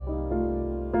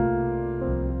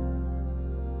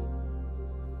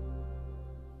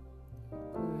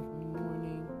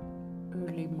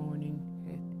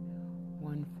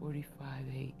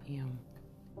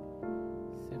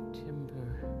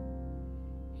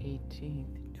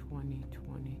18th,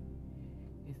 2020.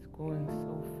 It's going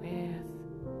so fast.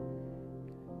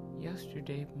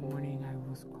 Yesterday morning I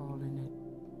was calling it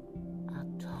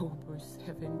October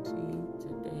 17th.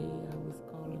 Today I was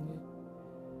calling it,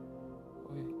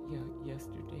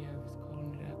 yesterday I was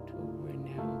calling it October, and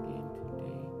now again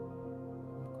today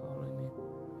I'm calling it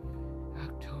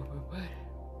October. But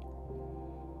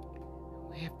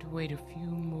we have to wait a few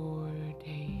more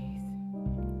days.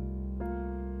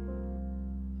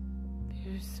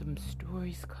 There's some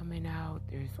stories coming out.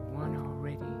 There's one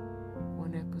already,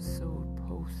 one episode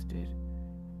posted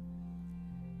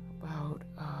about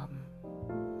a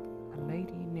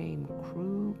lady named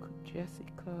Krug,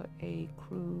 Jessica A.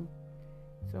 Krug.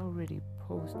 It's already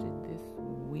posted this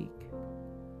week.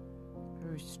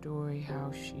 Her story,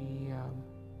 how she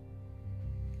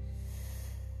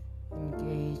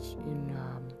engaged in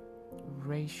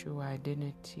racial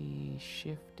identity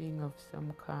shifting of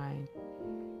some kind,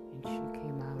 and she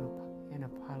came out and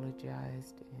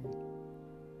apologized. And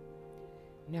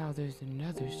now there's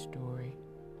another story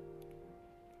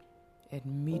at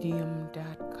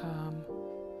medium.com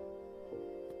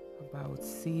about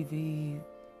CV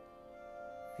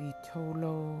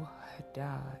Vitolo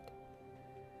Haddad,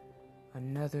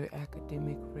 another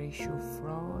academic racial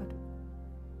fraud,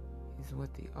 is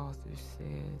what the author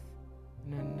says.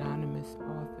 An anonymous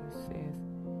author says.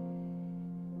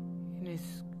 And of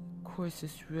course,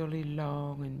 it's really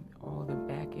long and all the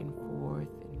back and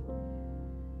forth, and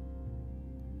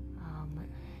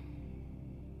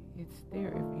it's there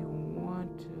if you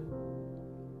want to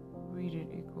read it.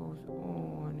 It goes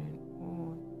on and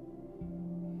on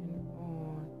and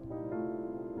on.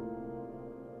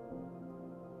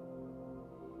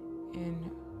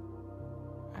 And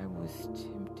I was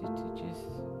tempted to just,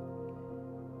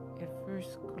 at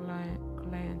first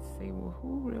glance, say, well,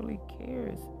 who really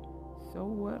cares? So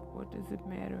what? What does it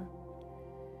matter?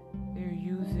 They're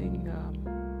using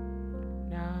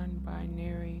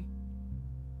non-binary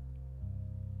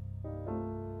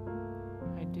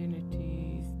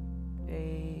identities,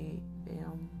 they,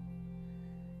 them.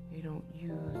 They don't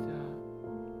use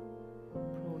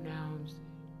pronouns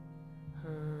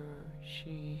her,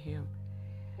 she, him.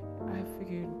 I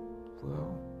figured,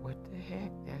 well, what the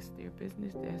heck? That's their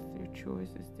business, that's their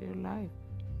choice, it's their life.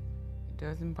 It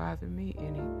doesn't bother me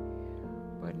any.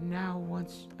 But now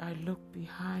once I look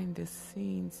behind the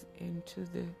scenes into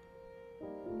the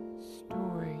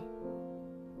story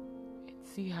and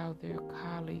see how their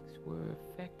colleagues were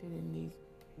affected in these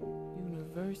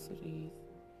universities,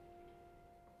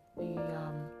 the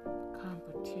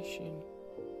competition,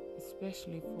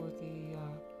 especially for the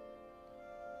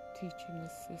teaching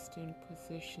assistant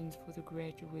positions for the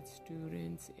graduate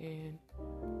students and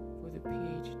for the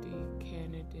PhD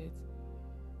candidates,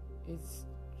 it's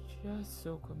just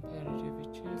so competitive.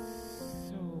 It's just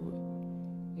so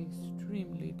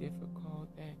extremely difficult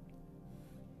that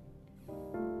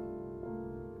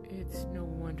it's no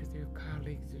wonder their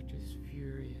colleagues are just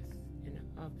furious and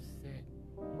upset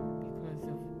because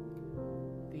of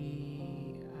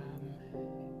the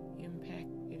impact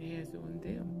it has on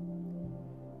them.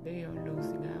 They are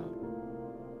losing out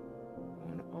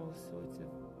on all sorts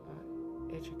of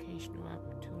educational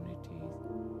opportunities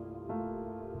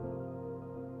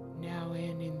now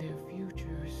and in their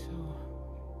future. So,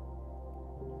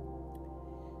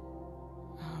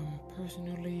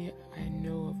 personally, I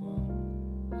know of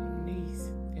a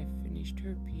niece that finished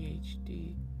her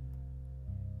PhD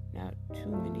not too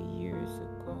many years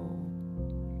ago,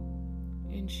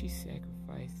 and she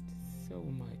sacrificed so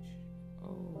much.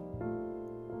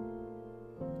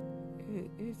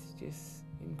 It's just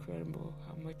incredible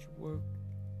how much work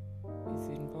is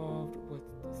involved, what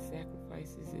the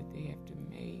sacrifices that they have to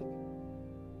make.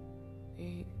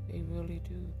 They really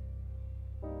do.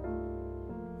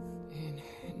 And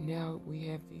now we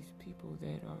have these people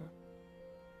that are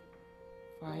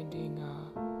finding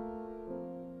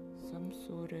some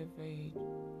sort of a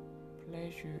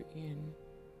pleasure in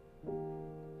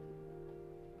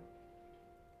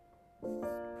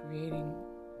creating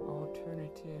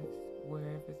alternatives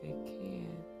wherever they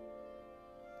can.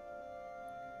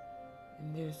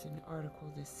 And there's an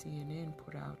article that CNN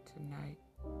put out tonight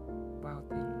about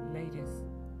the latest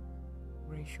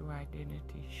racial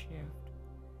identity shift.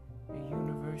 A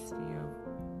University of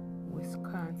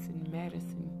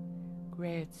Wisconsin-Madison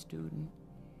grad student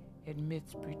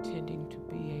admits pretending to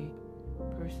be a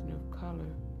person of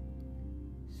color.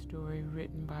 Story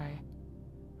written by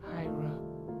Hira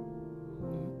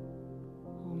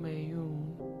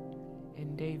Humayun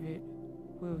and David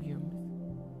Williams.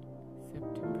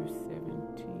 September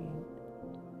 17,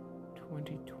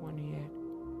 2020 at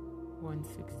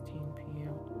 1:16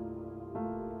 p.m.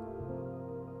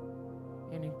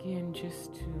 And again,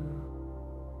 just to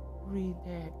read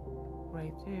that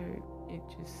right there, it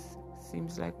just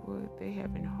seems like, well, they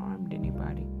haven't harmed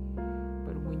anybody.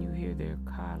 But when you hear their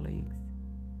colleagues,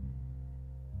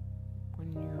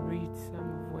 when you read some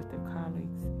of what the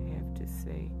colleagues have to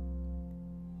say,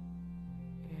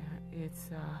 yeah, it's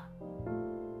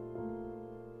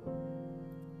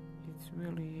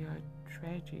really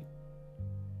tragic.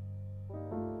 It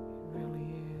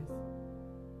really is.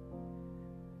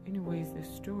 Anyways, the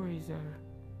stories are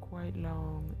quite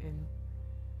long, and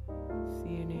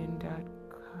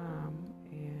CNN.com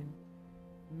and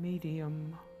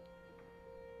Medium,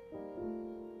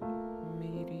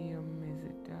 is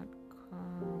it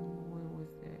 .com? Where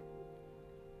was that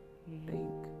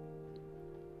link?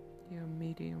 Yeah,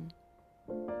 Medium.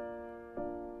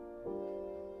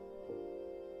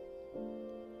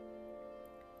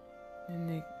 And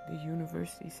the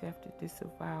universities have to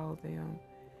disavow them.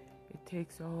 It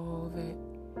takes all that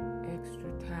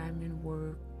extra time and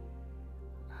work.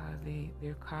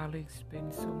 Their colleagues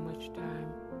spend so much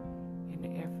time and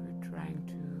effort trying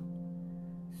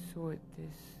to sort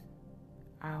this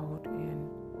out, and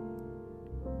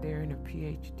they're in a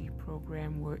PhD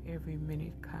program where every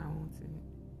minute counts, and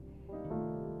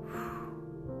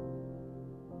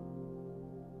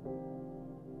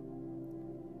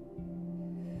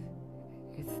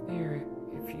it's there.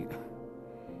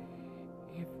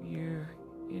 If you're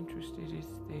interested,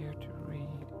 it's there to read.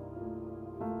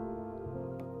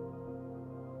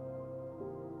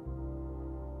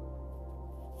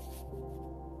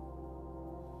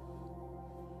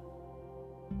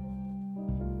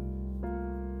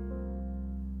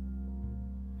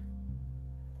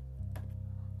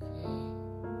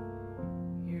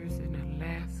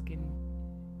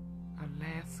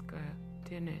 Alaska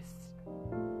dentist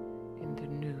in the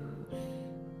news.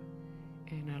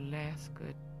 An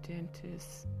Alaska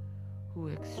dentist who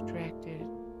extracted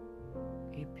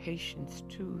a patient's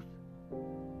tooth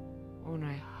on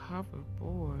a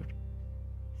hoverboard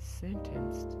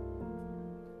sentenced.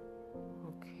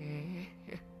 Okay.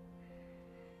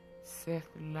 Seth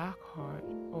Lookhart,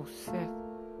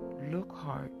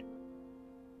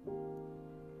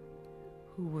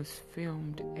 who was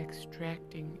filmed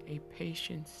extracting a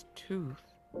patient's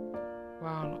tooth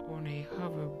while on a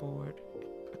hoverboard,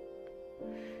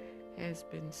 has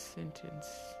been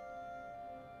sentenced.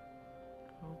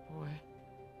 Oh boy.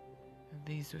 And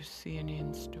these are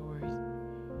CNN stories,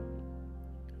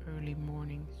 early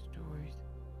morning stories.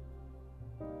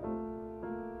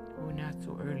 Well, not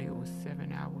so early, it was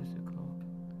 7 hours ago.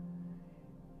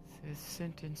 It says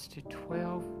sentenced to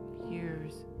 12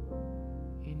 years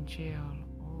in jail.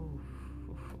 Oh,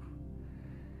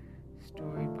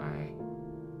 story by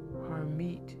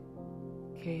Harmeet,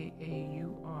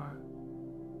 Kaur,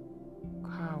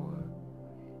 Kaur,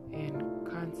 and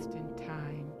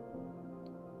Constantine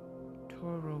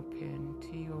Toropin,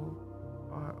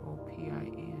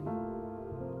 Toropin,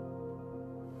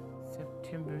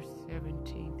 September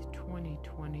 17th,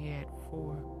 2020 at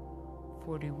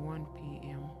 4:41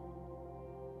 p.m.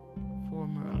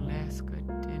 Former Alaska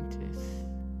dentist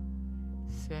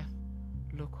Seth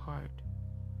Lookhart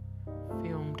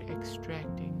filmed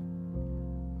extracting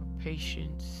a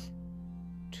patient's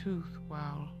tooth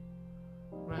while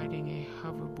riding a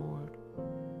hoverboard.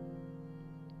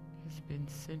 Has been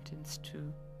sentenced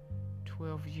to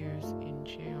 12 years in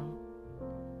jail,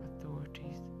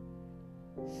 authorities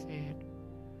said.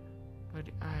 But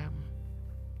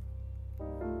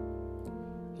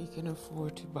he can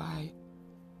afford to buy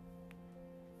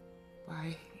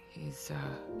his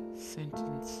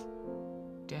sentence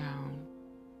down.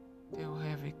 They'll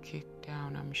have it kicked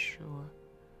down, I'm sure.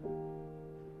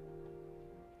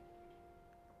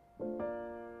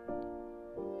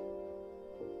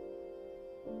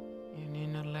 And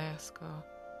in Alaska,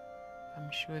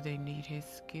 I'm sure they need his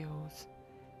skills.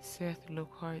 Seth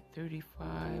Lookhart,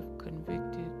 35,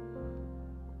 convicted.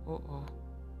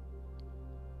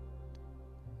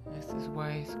 This is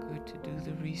why it's good to do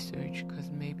the research, because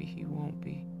maybe he won't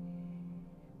be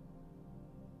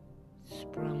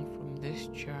sprung from this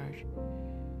charge.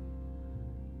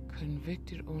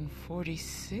 Convicted on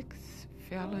 46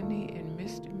 felony and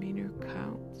misdemeanor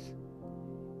counts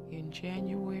in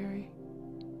January,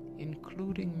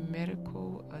 including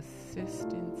medical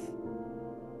assistance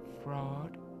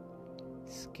fraud,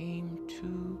 scheme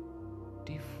to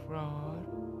defraud,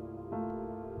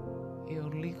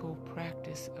 illegal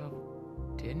practice of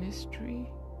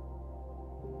dentistry,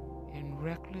 and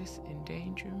reckless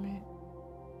endangerment.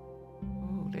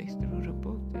 Oh, they threw the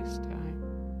book this time.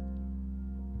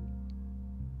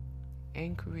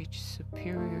 Anchorage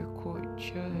Superior Court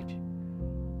Judge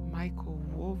Michael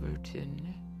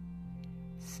Wolverton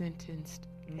sentenced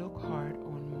Lookhart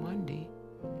on Monday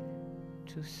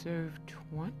to serve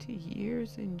 20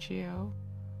 years in jail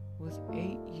with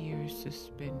 8 years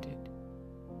suspended.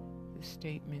 The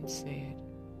statement said.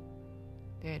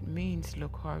 That means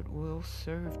Lookhart will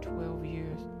serve 12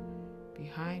 years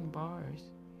behind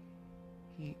bars.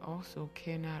 He also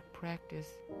cannot practice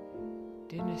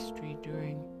dentistry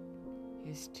during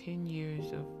his 10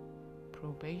 years of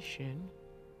probation.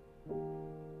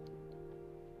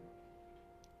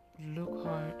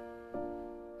 Lookhart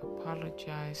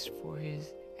apologized for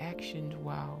his actions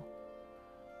while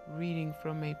reading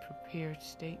from a prepared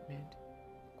statement.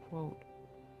 Quote,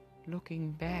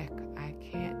 "Looking back, I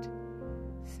can't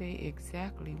say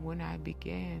exactly when I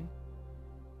began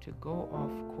to go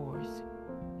off course,"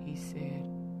 he said.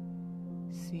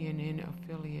 CNN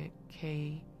affiliate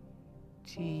KTUU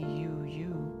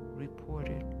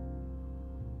reported,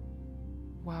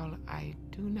 "While I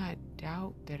do not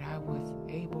doubt that I was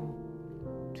able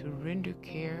to render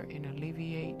care and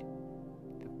alleviate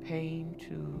the pain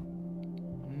to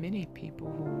many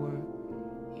people who were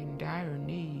in dire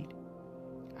need,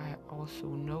 I also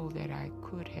know that I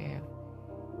could have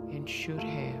and should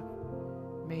have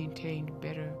maintained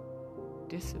better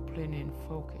discipline and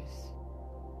focus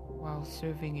while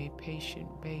serving a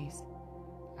patient base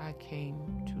I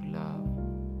came to love."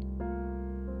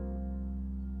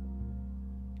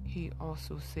 He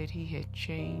also said he had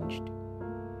changed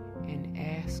and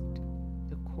asked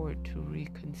the court to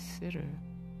reconsider.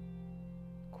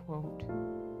 Quote,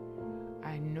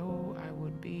 "I know I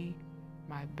would be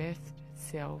my best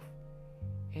self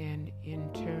and in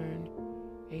turn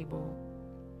able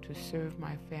to serve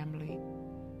my family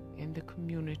and the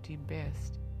community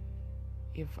best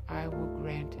if I were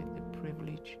granted the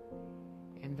privilege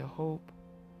and the hope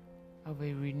of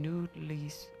a renewed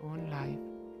lease on life,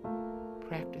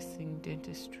 practicing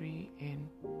dentistry and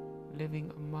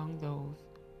living among those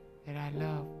that I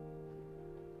love,"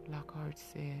 Lookhart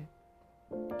said.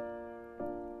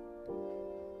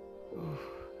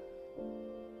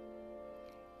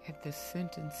 At the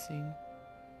sentencing,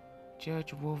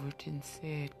 Judge Wolverton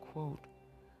said, quote,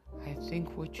 "I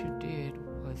think what you did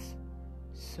was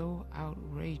so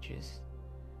outrageous,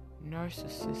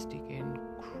 narcissistic, and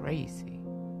crazy.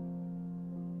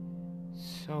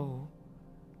 So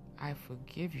I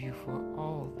forgive you for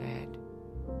all that,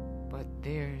 but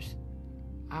there's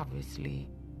obviously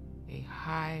a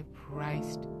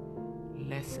high-priced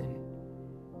lesson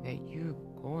that you're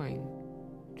going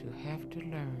to have to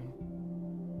learn."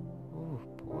 Oh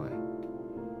boy,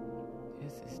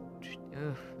 this is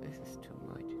too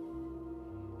much.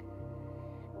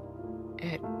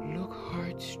 At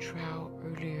Lookhart's trial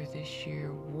earlier this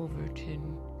year,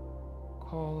 Wolverton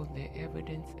called the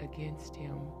evidence against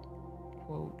him,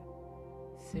 quote,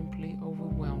 "simply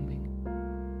overwhelming,"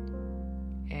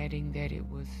 adding that it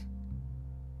was,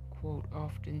 quote,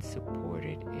 "often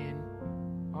supported and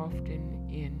often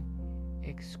in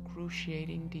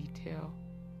excruciating detail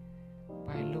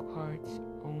by Lookhart's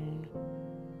own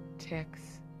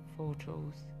texts,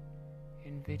 photos,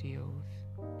 and videos."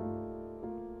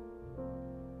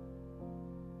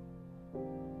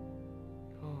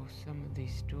 Oh, some of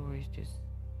these stories it's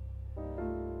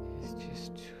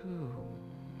just too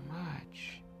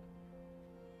much.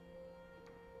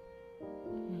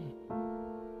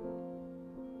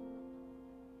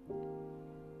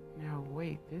 Now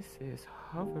wait, this says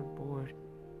hoverboard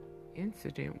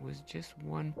incident was just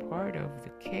one part of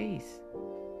the case.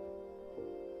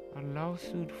 A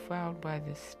lawsuit filed by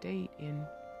the state in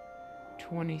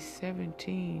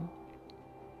 2017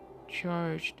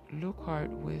 charged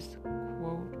Lookhart with,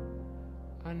 quote,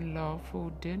 "unlawful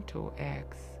dental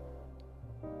acts,"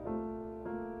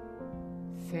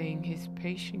 saying his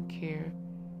patient care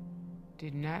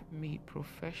did not meet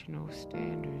professional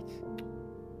standards.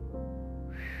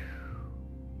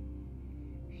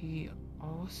 He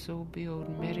also billed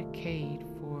Medicaid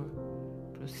for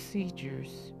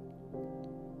procedures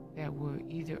that were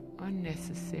either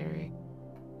unnecessary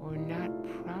or not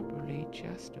properly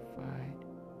justified.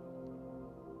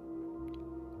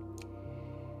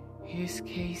 His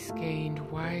case gained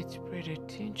widespread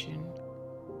attention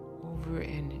over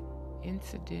an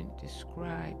incident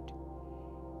described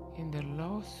in the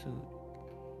lawsuit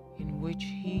in which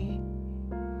he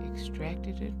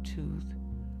extracted a tooth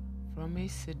from a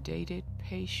sedated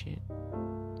patient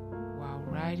while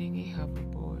riding a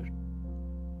hoverboard,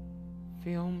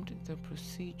 filmed the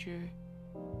procedure,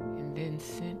 and then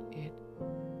sent it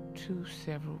to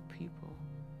several people.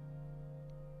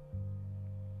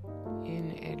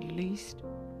 In at least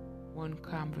one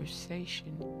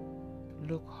conversation,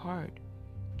 Lookhart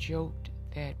joked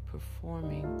that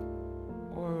performing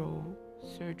oral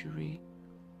surgery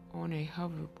on a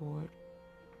hoverboard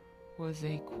was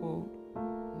a, quote,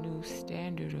 new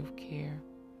standard of care,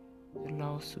 the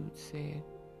lawsuit said,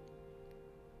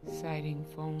 citing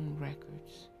phone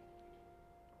records.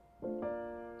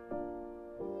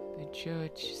 The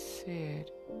judge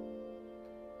said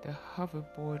the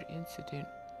hoverboard incident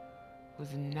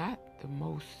was not the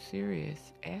most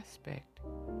serious aspect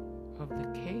of the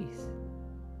case.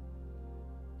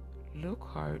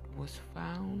 Lookhart was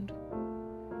found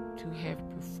to have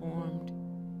performed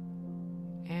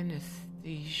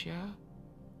anesthesia,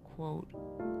 quote,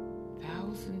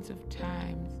 thousands of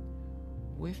times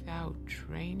without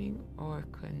training or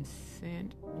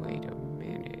consent. Wait a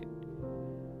minute.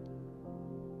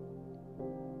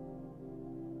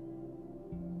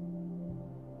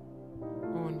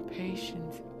 On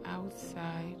patients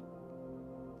outside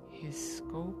his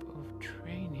scope of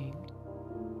training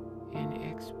and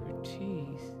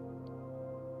expertise,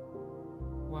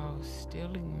 while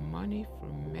stealing money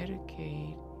from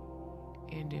Medicaid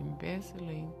and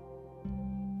embezzling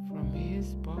from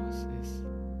his bosses.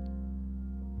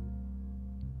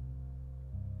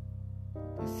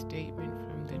 The statement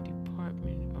from the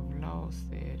Department of Law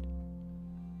said,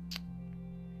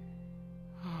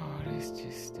 "Oh, this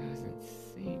just doesn't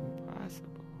seem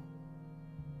possible."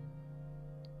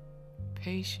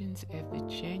 Patients at the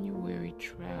January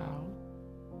trial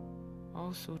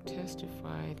also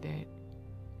testified that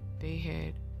they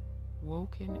had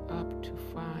woken up to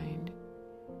find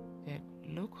that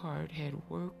Lookhart had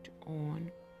worked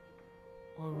on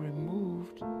or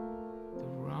removed the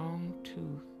wrong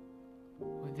tooth,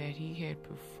 or that he had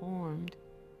performed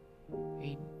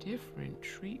a different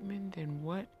treatment than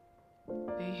what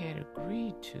they had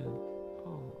agreed to.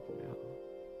 Oh no.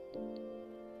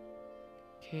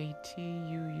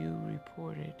 KTUU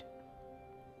reported,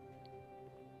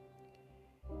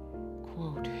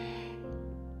 quote,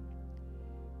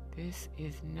 "This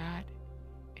is not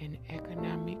an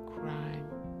economic crime,"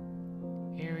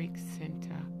 Eric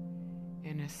Senta,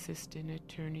 an assistant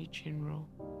attorney general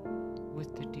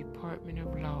with the Department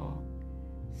of Law,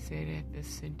 said at the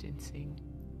sentencing.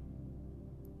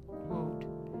 Quote,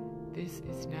 "This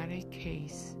is not a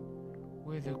case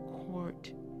where the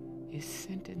court is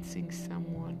sentencing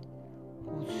someone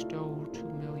who stole $2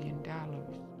 million.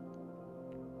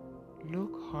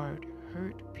 Lookhart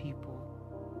hurt people,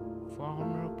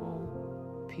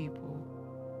 vulnerable people,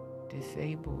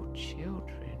 disabled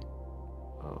children.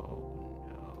 Oh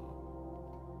no."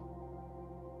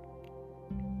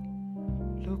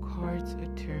 Lookhart's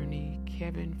attorney,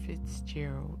 Kevin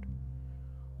Fitzgerald,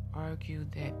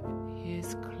 argued that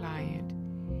his client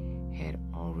had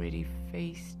already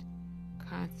faced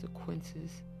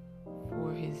consequences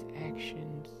for his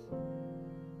actions.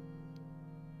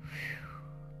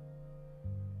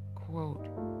 Quote,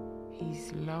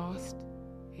 "He's lost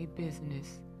a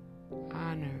business,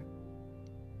 honor.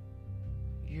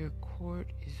 Your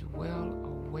court is well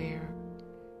aware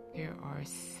there are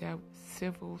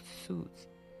civil suits.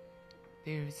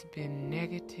 There's been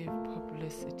negative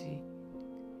publicity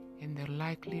and the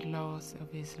likely loss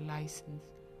of his license,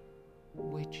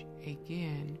 which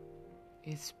again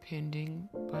is pending,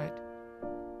 but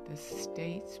the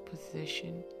state's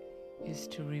position is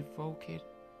to revoke it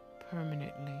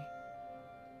permanently,"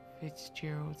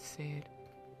 Fitzgerald said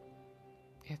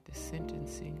at the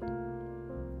sentencing.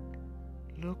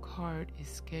 Lookhart is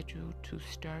scheduled to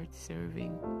start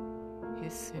serving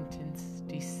his sentence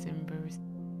December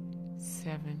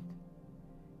 7th,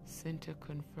 Senta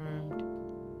confirmed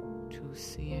to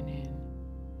CNN.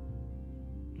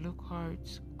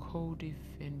 Lookhart's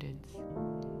co-defendants,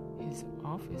 his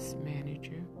office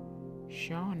manager,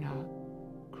 Shauna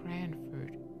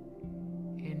Cranford,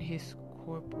 and his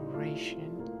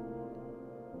corporation,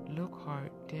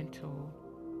 Lookhart Dental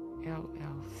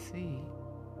LLC,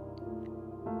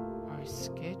 are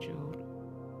scheduled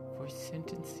for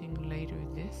sentencing later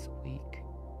this week,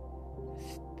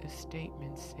 the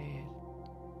statement said.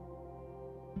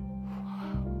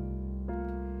 Wow.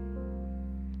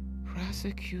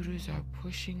 Prosecutors are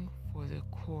pushing for the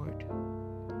court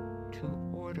to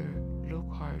order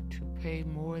Lookhart to pay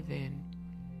more than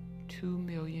 $2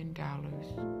 million,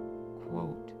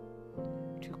 quote,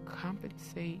 to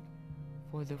compensate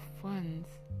for the funds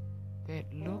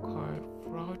that Lookhart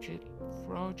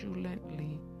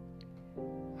fraudulently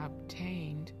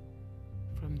obtained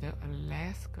from the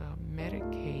Alaska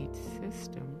Medicaid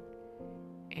system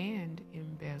and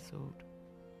embezzled,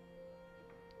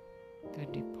 the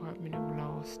Department of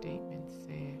Law statement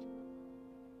said.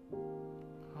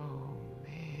 Oh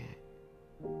man.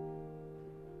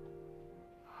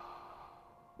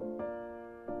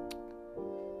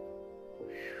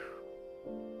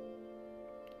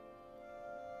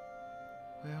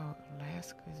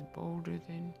 bolder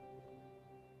than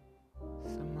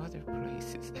some other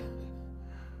places.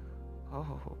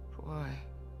 Oh boy.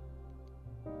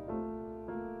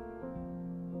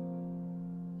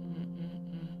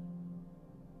 Mm-mm-mm.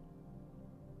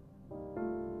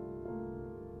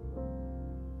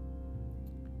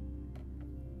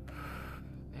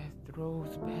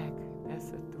 That's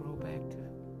a throwback to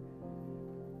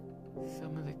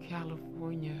some of the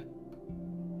California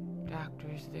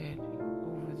doctors that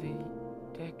over the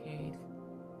decades,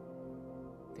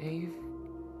 they've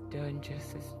done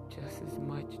just as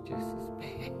much, just as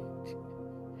bad.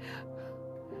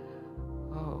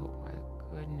 Oh my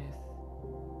goodness.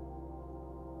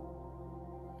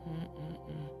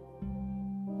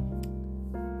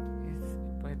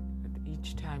 But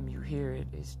each time you hear it,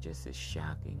 it's just as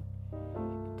shocking.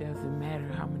 It doesn't matter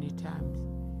how many times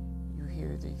you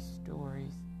hear these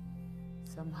stories.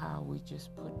 Somehow we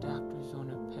just put doctors on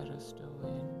a pedestal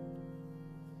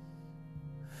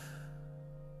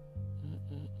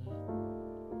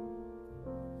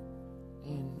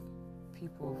and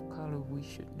people of color, we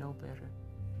should know better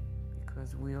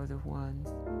because we are the ones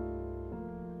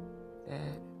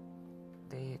that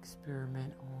they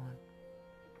experiment on.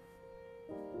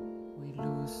 We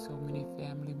lose so many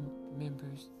family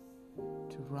members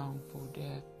to wrongful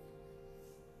death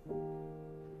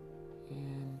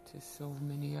and to so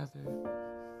many other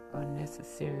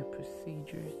unnecessary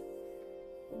procedures.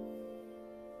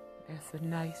 That's a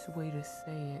nice way to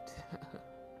say it.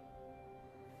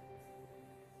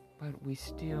 But we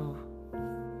still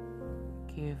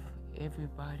give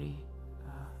everybody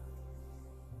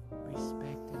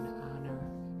respect and honor,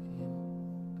 and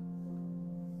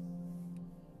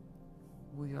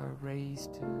we are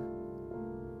raised to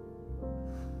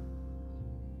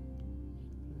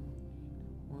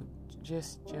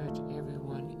just judge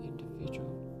everyone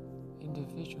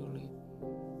individually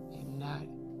and not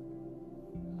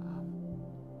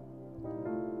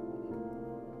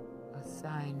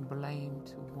assign blame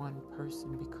to one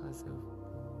person because of,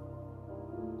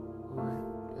 or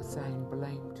assign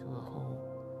blame to a whole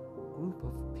group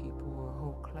of people or a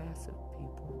whole class of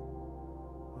people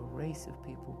or race of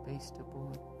people based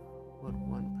upon what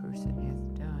one person has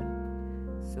done.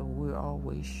 So we're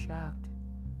always shocked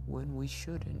when we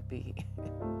shouldn't be.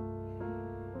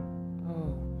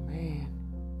 Oh man.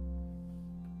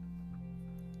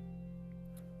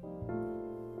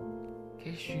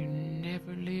 Guess you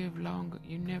never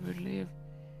live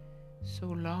so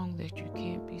long that you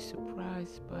can't be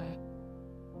surprised by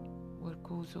what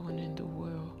goes on in the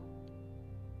world.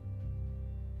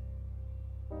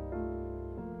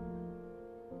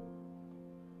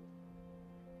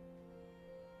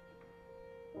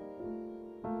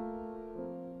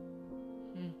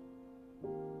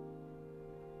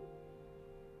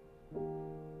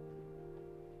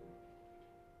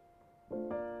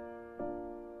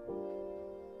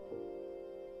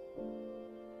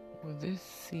 Well, this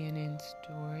CNN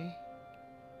story,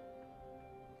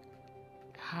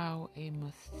 how a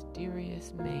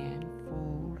mysterious man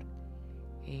fooled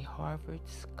a Harvard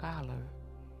scholar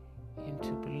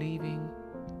into believing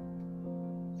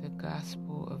the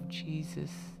gospel of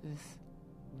Jesus'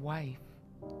 wife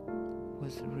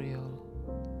was real.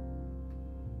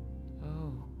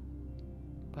 Oh,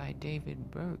 by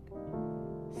David Burke,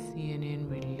 CNN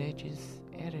religious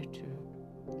editor,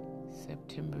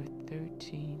 September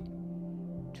 13,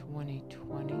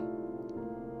 2020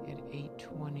 at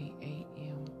 8:20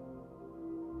 a.m.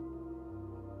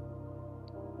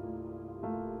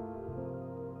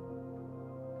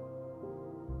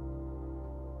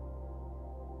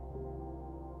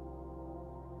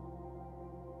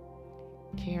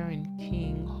 Karen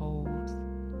King holds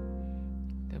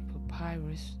the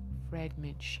papyrus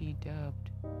fragment she dubbed,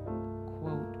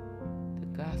 quote, the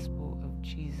gospel of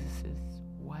Jesus'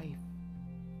 wife.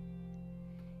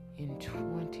 In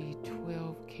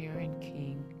 2012, Karen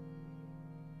King,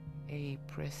 a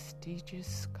prestigious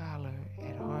scholar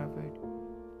at Harvard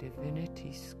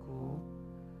Divinity School,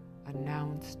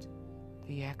 announced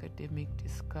the academic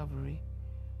discovery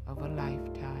of a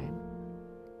lifetime,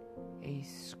 a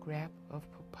scrap of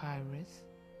papyrus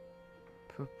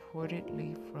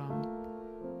purportedly from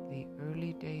the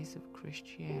early days of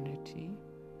Christianity,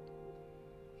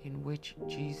 in which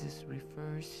Jesus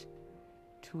refers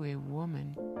to a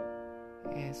woman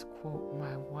as, quote,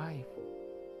 my wife.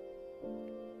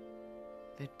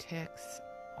 The text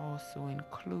also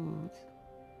includes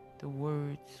the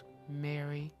words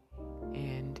Mary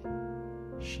and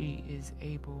she is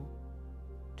able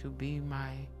to be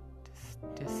my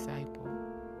disciple.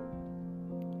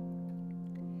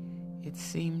 It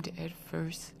seemed at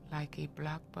first like a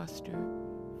blockbuster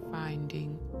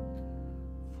finding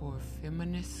for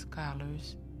feminist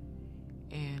scholars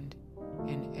and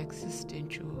an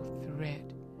existential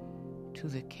threat to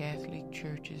the Catholic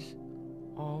Church's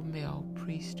all-male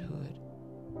priesthood.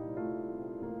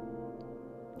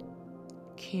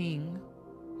 King,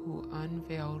 who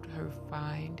unveiled her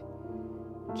find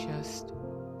just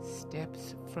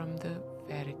steps from the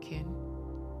Vatican,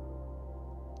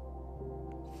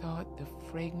 thought the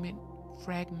fragment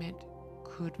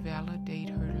could validate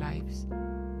her life's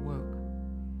work,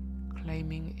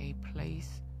 claiming a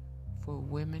place for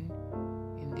women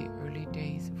in the early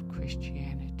days of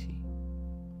Christianity.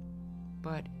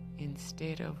 But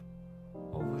instead of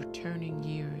overturning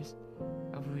years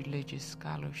of religious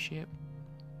scholarship,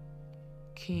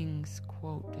 King's,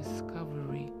 quote,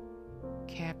 discovery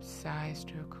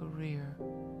capsized her career.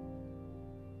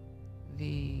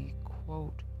 The,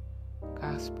 quote,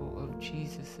 gospel of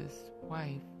Jesus'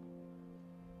 wife,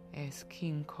 as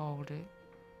King called it,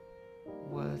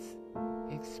 was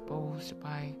exposed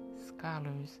by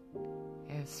scholars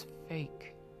as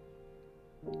fake,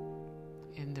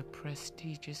 and the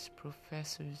prestigious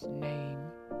professor's name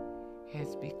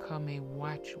has become a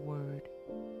watchword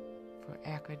for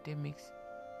academics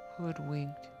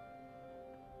hoodwinked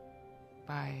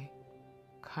by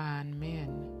con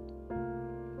men.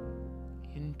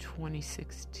 In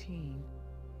 2016,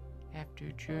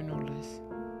 after journalist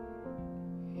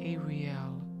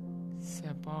Ariel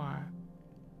Sabar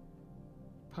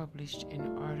published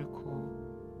an article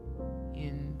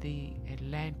in The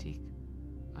Atlantic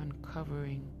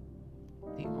uncovering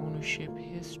the ownership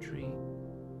history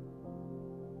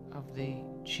of the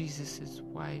Jesus'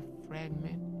 Wife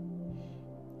fragment,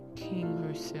 King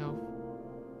herself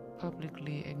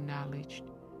publicly acknowledged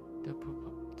the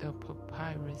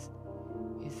papyrus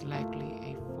is likely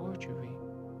a forgery.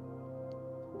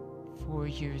 4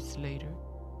 years later,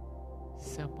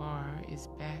 Sabar is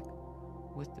back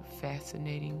with the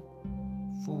fascinating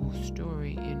full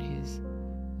story in his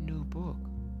new book,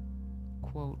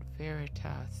 quote,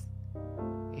 Veritas,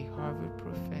 a Harvard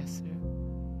professor,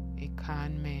 a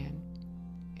con man,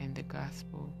 and the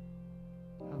gospel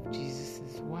of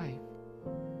Jesus' wife.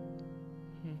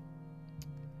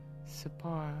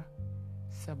 Sabar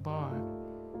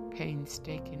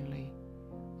painstakingly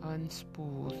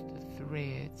unspools the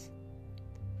threads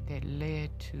that led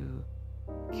to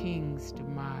King's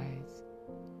demise,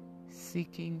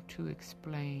 seeking to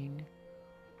explain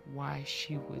why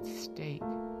she would stake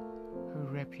her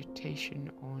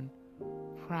reputation on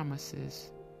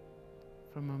promises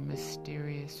from a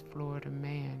mysterious Florida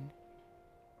man.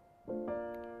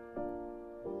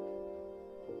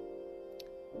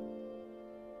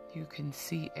 You can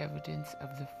see evidence of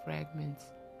the fragment's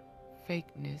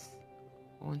fakeness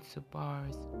on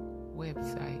Sabar's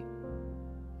website,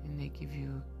 and they give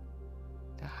you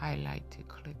the highlight to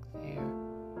click there.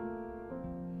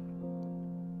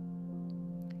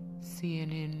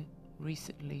 CNN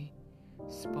recently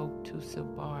spoke to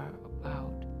Sabar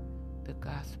about the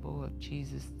gospel of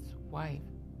Jesus' wife,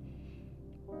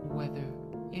 whether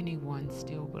anyone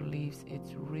still believes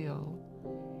it's real,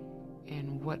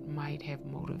 and what might have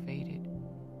motivated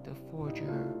the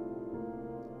forger.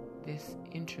 This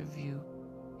interview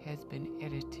has been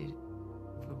edited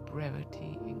for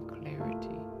brevity and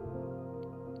clarity.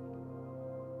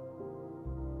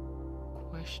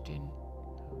 Question: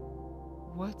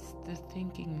 what's the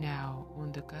thinking now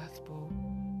on the gospel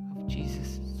of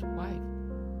Jesus' wife?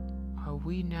 Are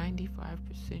we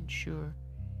 95% sure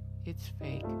it's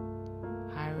fake?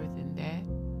 Higher than that?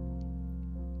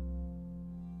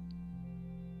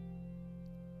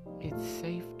 It's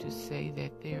safe to say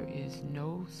that there is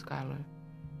no scholar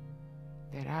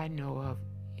that I know of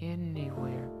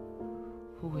anywhere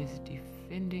who is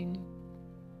defending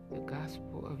the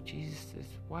gospel of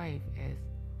Jesus' wife as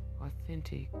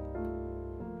authentic,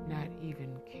 not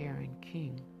even Karen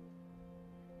King.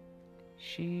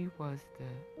 She was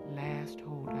the last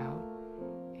holdout,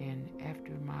 and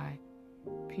after my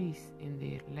piece in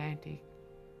The Atlantic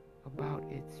about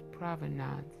its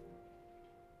provenance,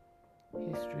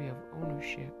 history of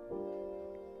ownership,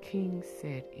 King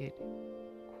said it,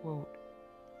 quote,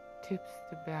 tips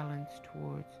the balance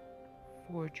towards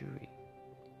forgery.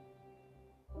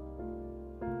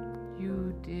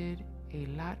 You did a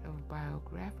lot of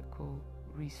biographical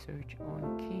research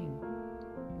on King.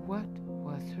 What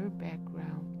was her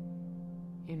background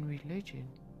in religion?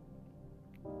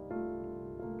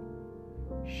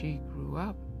 She grew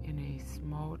up in a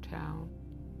small town,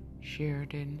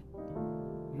 Sheridan,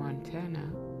 Montana.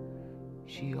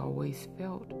 She always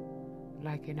felt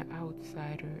like an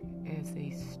outsider as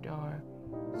a star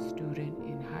student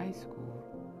in high school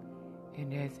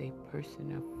and as a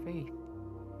person of faith.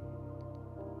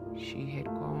 She had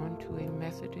gone to a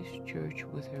Methodist church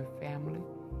with her family,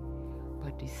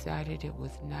 but decided it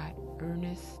was not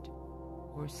earnest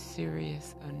or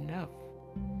serious enough.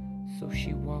 So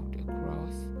she walked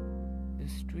across the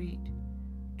street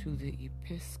to the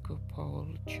Episcopal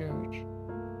Church,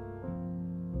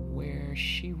 where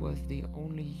she was the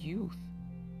only youth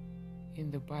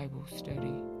in the Bible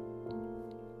study.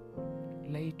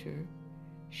 Later,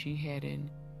 she had an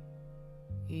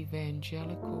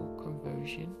evangelical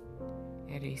conversion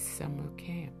at a summer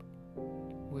camp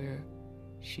where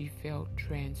she felt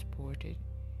transported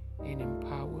and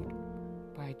empowered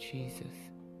by Jesus.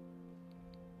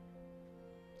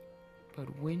 But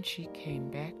when she came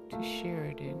back to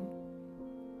Sheridan,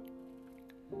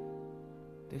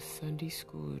 the Sunday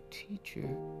school teacher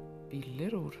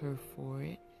belittled her for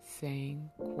it, saying,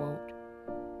 quote,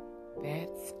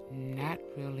 "That's not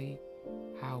really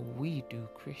how we do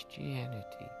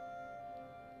Christianity."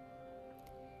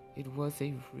 It was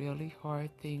a really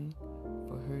hard thing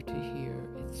for her to hear,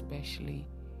 especially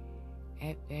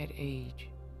at that age,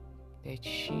 that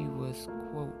she was,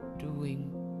 quote,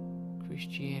 doing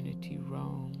Christianity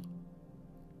wrong.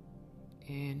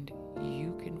 And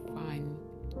you can find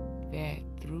that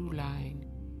through line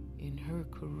in her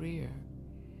career.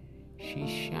 She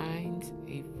shines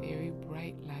a very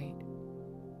bright light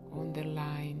on the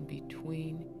line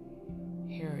between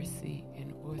heresy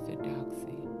and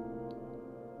orthodoxy.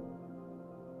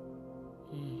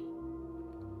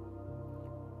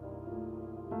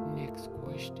 Next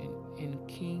question. And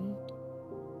King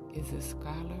is a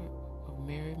scholar of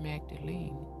Mary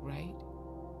Magdalene, right?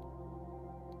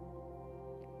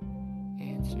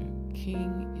 Answer.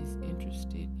 King is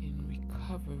interested in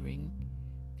recovering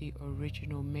the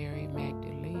original Mary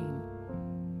Magdalene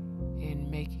and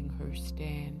making her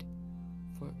stand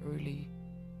for early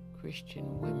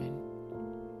Christian women.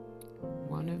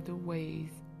 One of the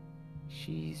ways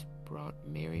she's brought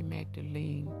Mary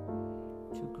Magdalene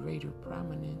to greater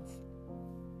prominence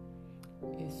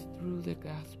is through the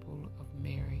Gospel of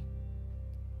Mary,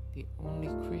 the only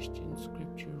Christian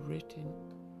scripture written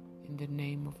in the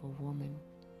name of a woman.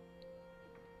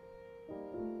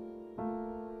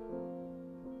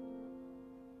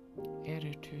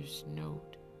 Editor's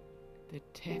note: the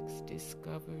text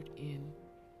discovered in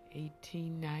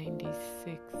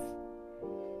 1896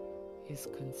 is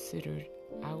considered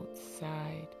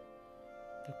outside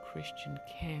the Christian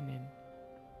canon.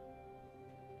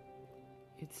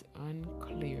 It's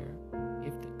unclear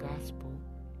if the gospel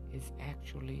is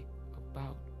actually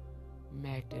about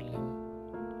Magdalene.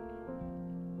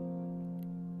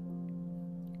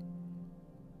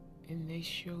 And they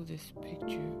show this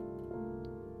picture,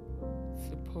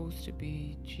 supposed to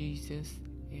be Jesus,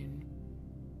 and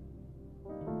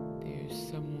there's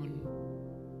someone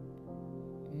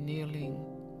kneeling,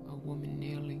 a woman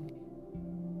kneeling,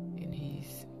 and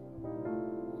he's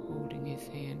holding his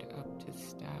hand up to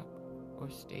stop or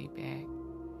stay back.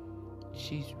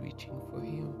 She's reaching for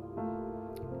him.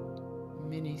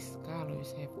 Many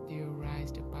scholars have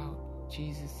theorized about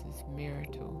Jesus'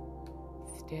 marital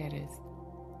status,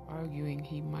 arguing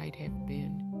he might have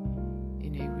been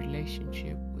in a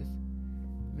relationship with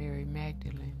Mary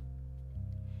Magdalene.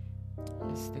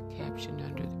 That's the caption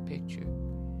under the picture.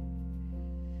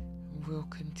 We'll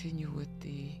continue with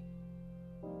the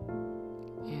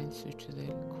answer to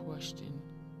that question.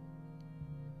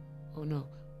 Oh no,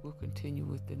 we'll continue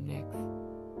with the next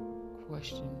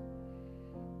question.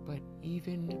 But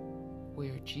even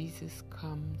where Jesus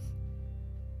comes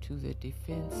to the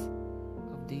defense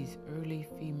of these early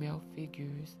female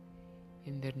figures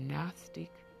in the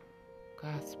Gnostic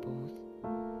Gospels,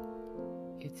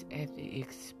 it's at the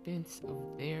expense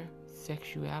of their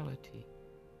sexuality.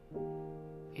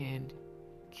 And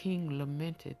King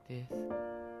lamented this.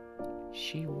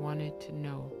 She wanted to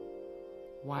know,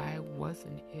 why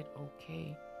wasn't it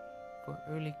okay for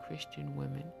early Christian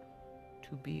women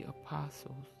to be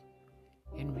apostles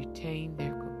and retain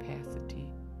their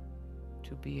capacity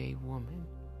to be a woman?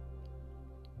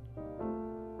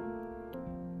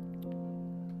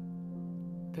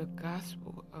 The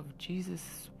Gospel of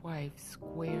Jesus' wife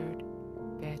squared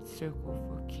that circle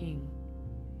for King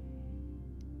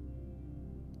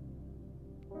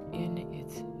in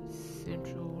its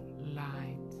central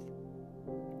lines.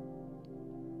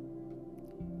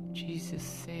 Jesus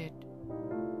said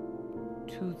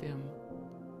to them,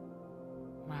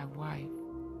 "My wife,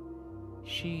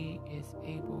 she is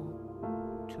able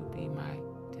to be my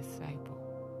disciple."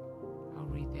 I'll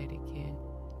read that again.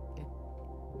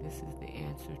 This is the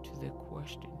answer to the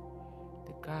question.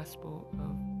 The Gospel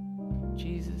of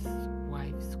Jesus'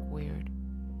 wife squared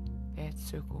that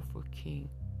circle for King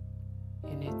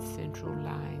in its central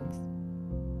lines,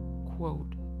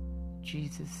 quote,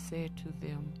 Jesus said to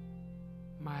them,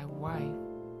 my wife,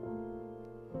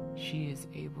 she is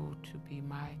able to be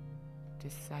my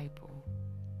disciple.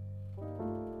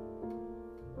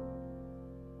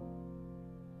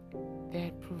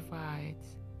 That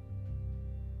provides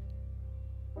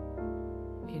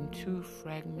in two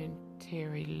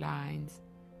fragmentary lines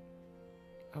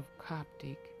of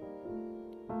Coptic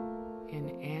an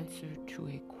answer to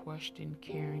a question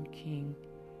Karen King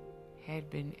had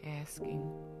been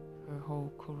asking her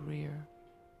whole career.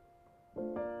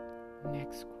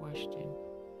 Next question.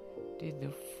 Did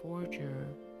the forger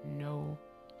know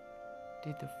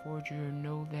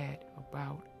that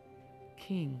about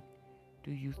King?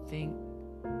 Do you think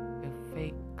the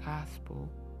fake gospel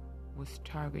was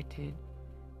targeted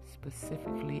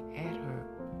specifically at her?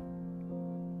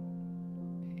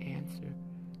 The answer.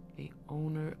 The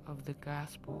owner of the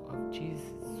Gospel of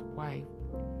Jesus' wife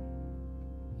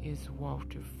is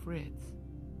Walter Fritz,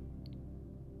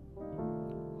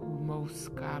 who most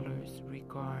scholars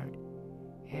regard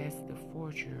as the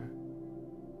forger.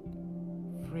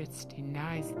 Fritz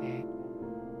denies that,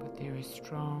 but there is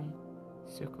strong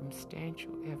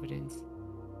circumstantial evidence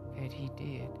that he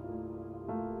did.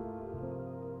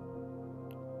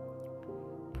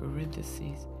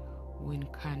 Parentheses, when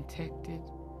contacted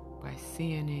by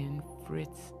CNN,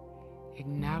 Fritz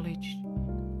acknowledged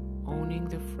owning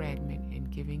the fragment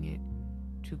and giving it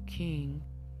to King.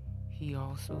 He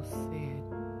also said,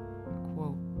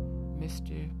 quote,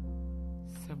 Mr.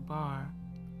 Sabar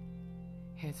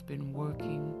has been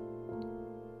working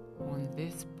on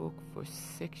this book for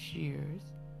 6 years.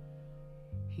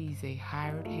 He's a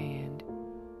hired hand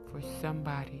for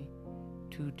somebody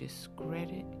to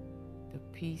discredit the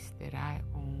piece that I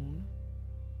own.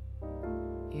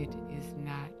 It is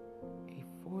not a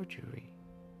forgery.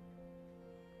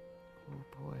 Oh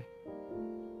boy.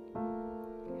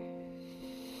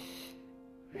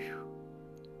 Whew.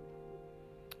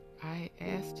 I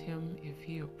asked him if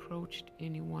he approached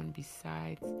anyone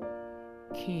besides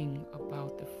King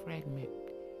about the fragment.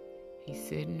 He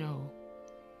said no.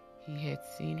 He had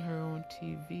seen her on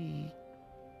TV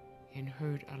and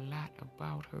heard a lot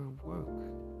about her work.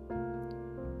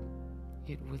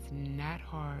 It was not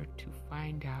hard to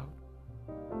find out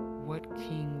what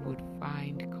King would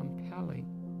find compelling.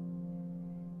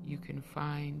 You can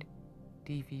find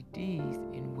DVDs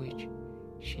in which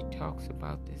she talks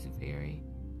about this very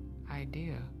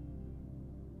idea.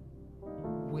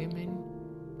 Women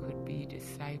could be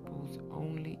disciples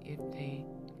only if they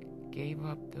gave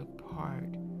up the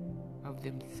part of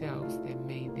themselves that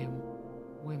made them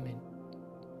women.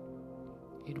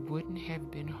 It wouldn't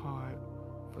have been hard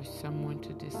for someone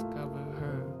to discover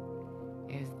her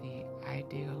as the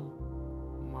ideal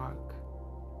mark.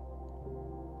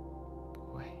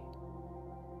 Boy.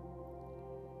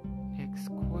 Next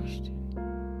question.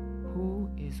 Who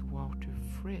is Walter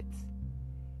Fritz,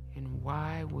 and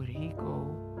why would he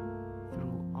go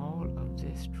through all of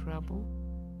this trouble?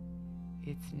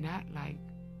 It's not like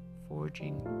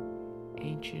forging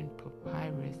ancient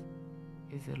papyrus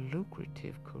is a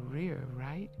lucrative career,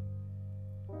 right?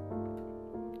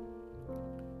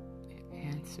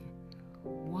 Answer.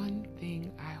 One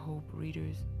thing I hope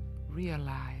readers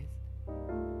realize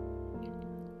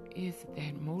is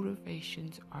that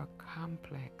motivations are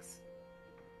complex.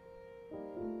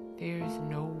 There is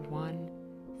no one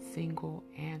single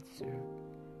answer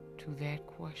to that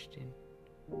question.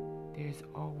 There's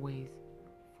always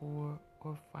 4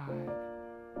 or 5.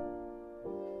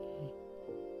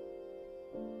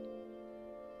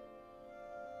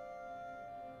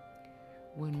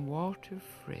 With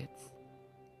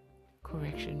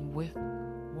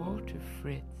Walter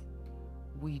Fritz,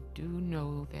 we do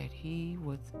know that he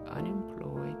was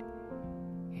unemployed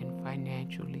and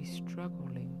financially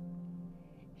struggling.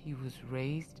 He was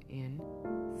raised in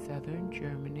southern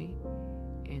Germany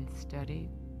and studied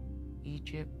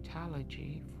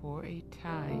Egyptology for a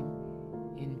time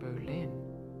in Berlin.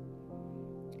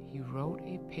 He wrote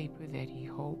a paper that he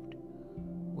hoped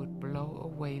would blow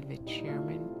away the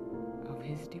chairman of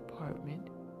his department.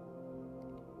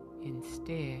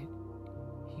 Instead,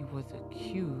 he was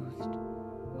accused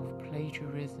of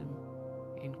plagiarism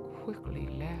and quickly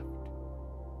left.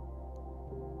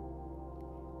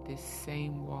 This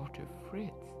same Walter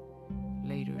Fritz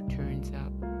later turns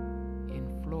up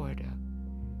in Florida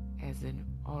as an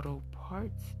auto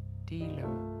parts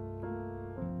dealer,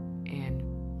 an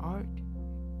art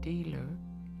dealer,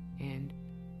 and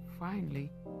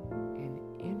finally an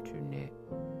internet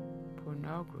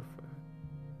pornographer.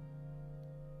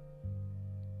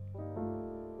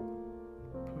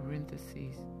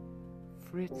 Parentheses.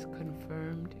 Fritz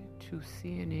confirmed to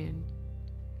CNN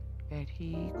that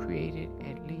he created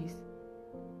at least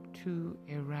 2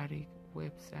 erotic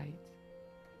websites.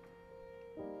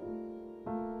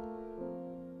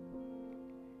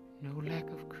 No lack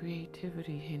of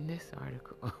creativity in this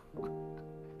article.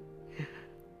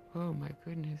 Oh my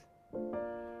goodness.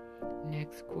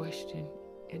 Next question.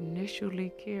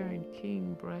 Initially, Karen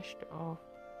King brushed off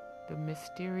the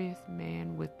mysterious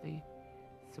man with the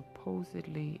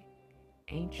supposedly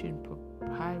ancient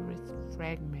papyrus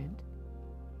fragment.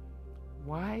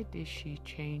 Why did she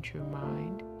change her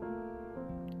mind?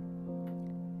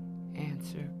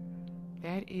 Answer.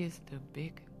 That is the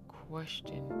big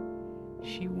question.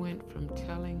 She went from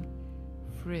telling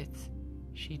Fritz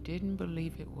she didn't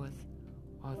believe it was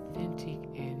authentic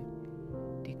and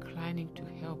declining to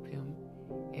help him,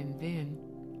 and then,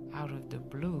 out of the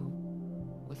blue,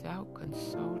 without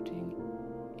consulting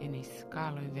any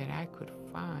scholar that I could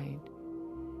find,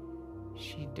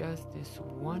 she does this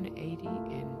 180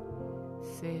 and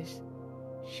says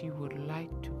she would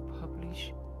like to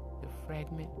publish the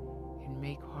fragment and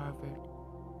make Harvard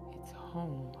its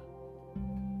home.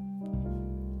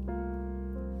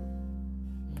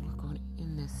 We're going to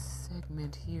end this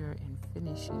segment here and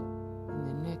finish it in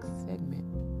the next segment.